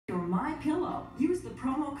MyPillow. Use the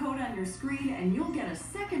promo code on your screen and you'll get a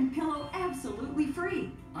second pillow absolutely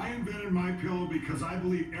free. I invented MyPillow because I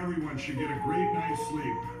believe everyone should get a great night's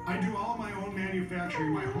sleep. I do all my own manufacturing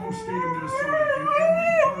in my home state of Minnesota, and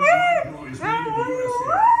every part of MyPillow is made in the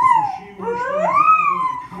USA. It's machine washed and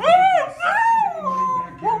reliable, and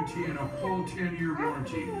it comes with a 60-day money-back guarantee and a full 10-year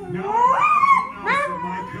warranty. Now I'm proud to announce that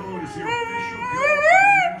MyPillow is the official pillow of the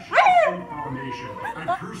National Sleep Foundation.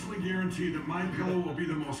 I personally guarantee that MyPillow will be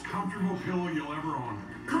the most comfortable pillow you'll ever own.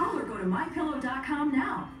 Call or go to MyPillow.com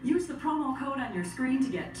now. Use the promo code on your screen to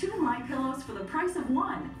get 2 MyPillows for the price of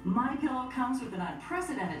 1. MyPillow comes with an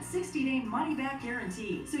unprecedented 60-day money-back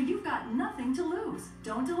guarantee, so you've got nothing to lose.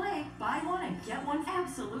 Don't delay. Buy one and get one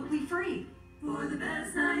absolutely free. For the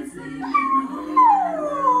best night's sleep in the whole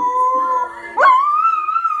world.